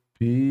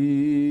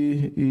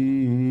peace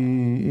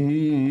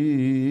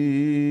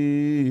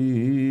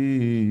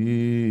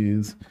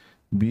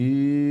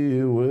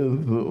be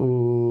with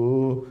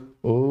all.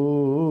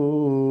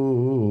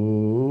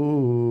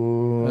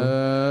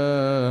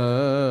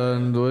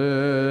 And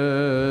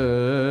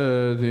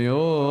with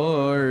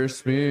your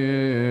spirit.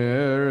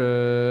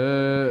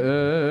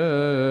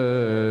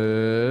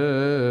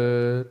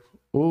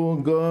 O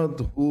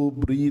God, who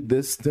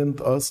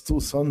predestined us to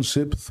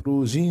sonship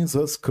through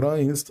Jesus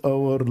Christ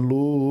our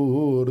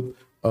Lord,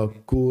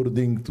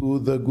 according to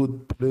the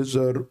good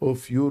pleasure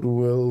of your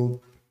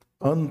will,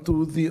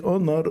 unto the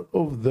honor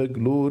of the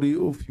glory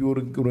of your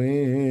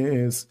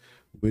grace,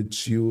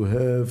 which you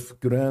have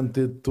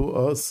granted to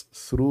us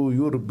through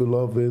your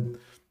beloved.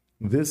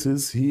 This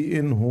is he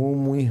in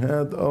whom we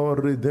had our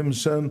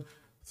redemption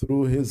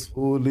through his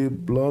holy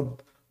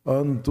blood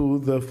unto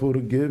the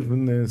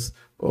forgiveness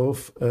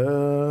of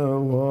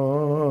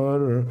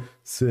our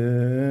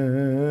sins.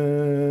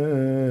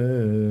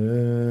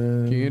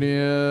 Kyrie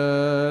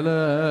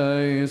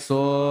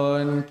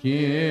eleison,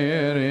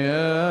 Kyrie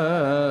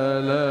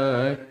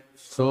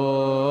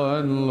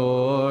eleison,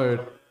 Lord,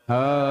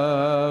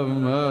 have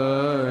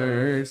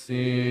mercy.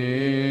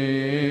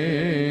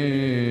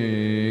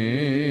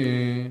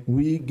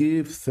 We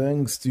give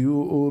thanks to you,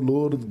 O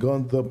Lord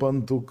God the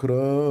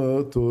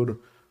Pantocrator,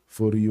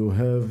 for you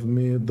have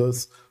made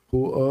us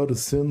who are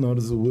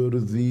sinners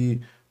worthy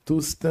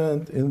to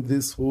stand in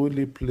this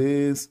holy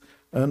place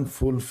and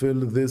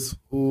fulfill this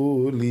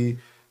holy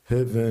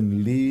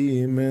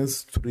heavenly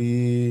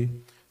mystery,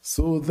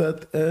 so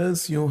that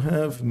as you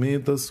have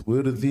made us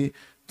worthy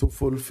to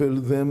fulfill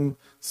them,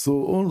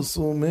 so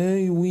also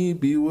may we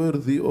be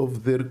worthy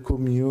of their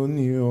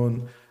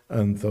communion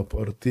and the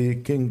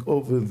partaking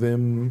of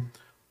them.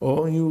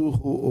 O you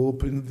who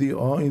opened the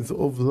eyes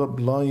of the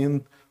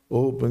blind,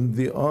 open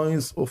the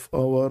eyes of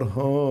our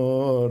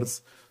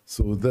hearts,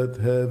 so that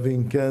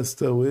having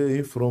cast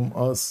away from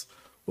us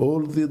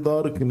all the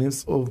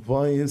darkness of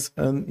vice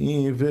and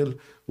evil,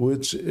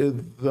 which is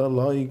the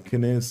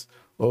likeness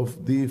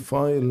of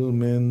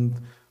defilement,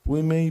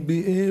 we may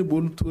be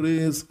able to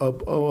raise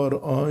up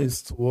our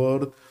eyes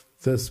toward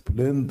the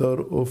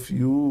splendor of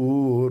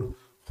your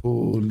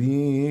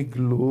holy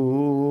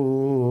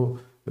glory.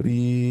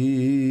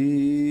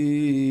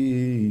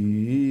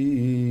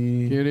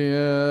 Kyrie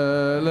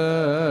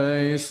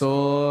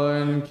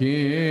eleison,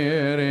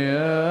 Kyrie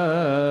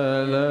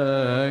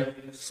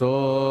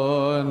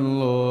eleison,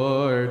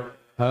 Lord,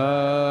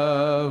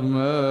 have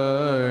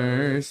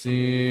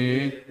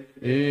mercy.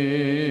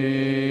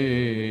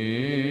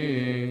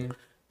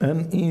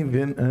 And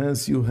even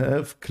as you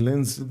have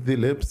cleansed the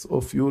lips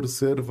of your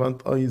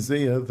servant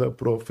Isaiah the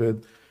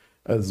prophet,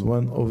 as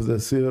one of the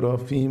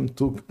seraphim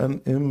took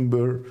an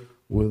ember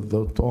with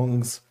the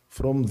tongues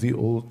from the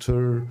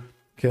altar,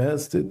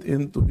 cast it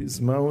into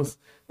his mouth,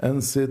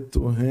 and said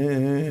to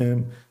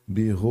him,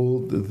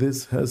 Behold,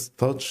 this has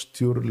touched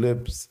your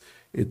lips.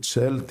 It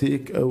shall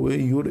take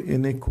away your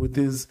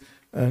iniquities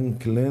and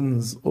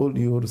cleanse all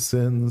your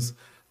sins.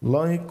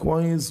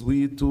 Likewise,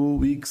 we too,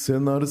 weak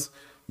sinners,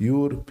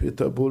 your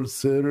pitiable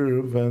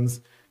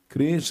servants,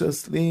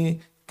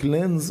 graciously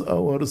cleanse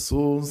our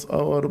souls,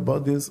 our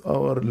bodies,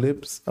 our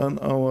lips, and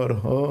our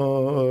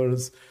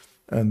hearts,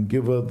 and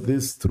give us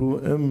this true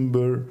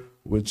ember,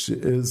 which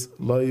is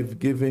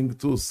life-giving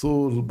to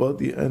soul,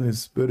 body, and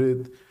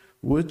spirit,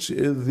 which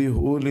is the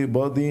holy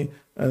body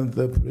and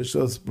the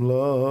precious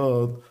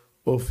blood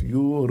of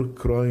your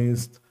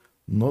Christ,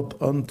 not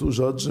unto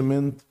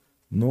judgment,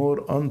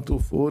 nor unto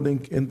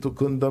falling into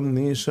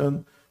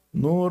condemnation,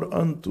 nor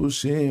unto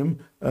shame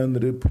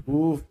and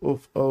reproof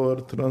of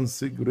our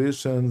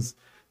transgressions,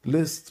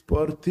 lest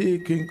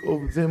partaking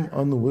of them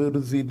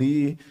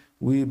unworthily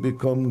we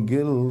become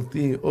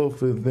guilty of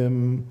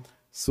them,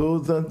 so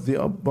that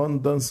the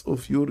abundance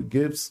of your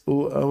gifts,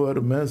 O our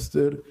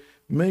Master,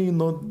 may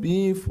not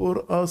be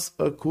for us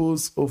a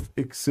cause of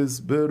excess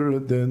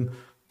burden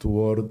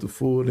toward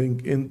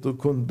falling into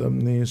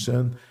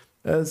condemnation,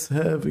 as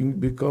having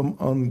become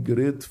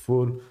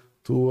ungrateful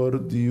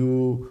toward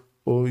you,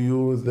 O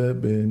you the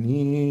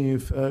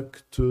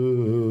benefactor.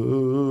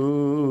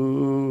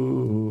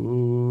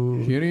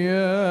 Kyrie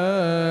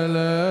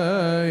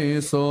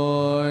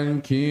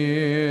eleison,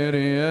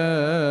 Kyrie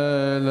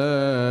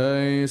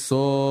eleison,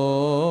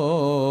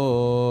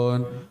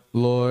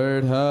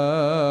 Lord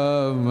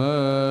have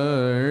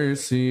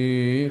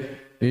mercy.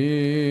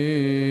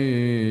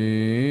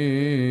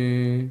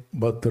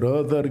 But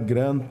rather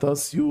grant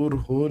us your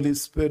Holy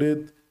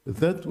Spirit,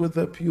 that with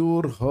a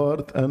pure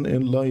heart and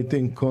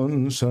enlightened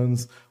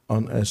conscience,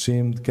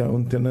 unashamed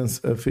countenance,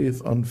 a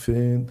faith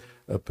unfeigned,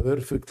 a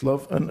perfect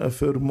love and a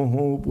firm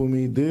hope, we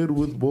may dare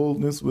with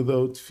boldness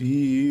without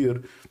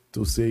fear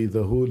to say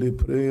the holy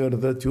prayer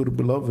that your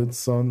beloved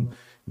Son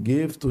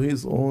gave to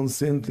his own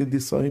saintly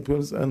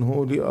disciples and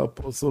holy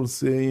apostles,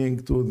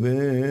 saying to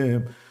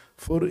them,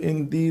 For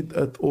indeed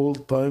at all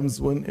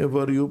times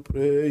whenever you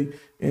pray,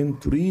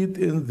 entreat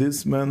in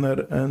this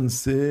manner and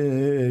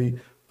say,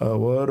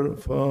 Our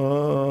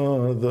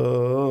Father,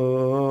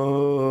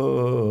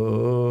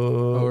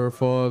 Our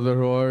Father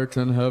who art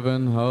in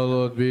heaven,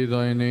 hallowed be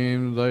thy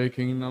name. Thy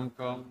kingdom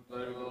come,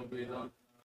 thy will be done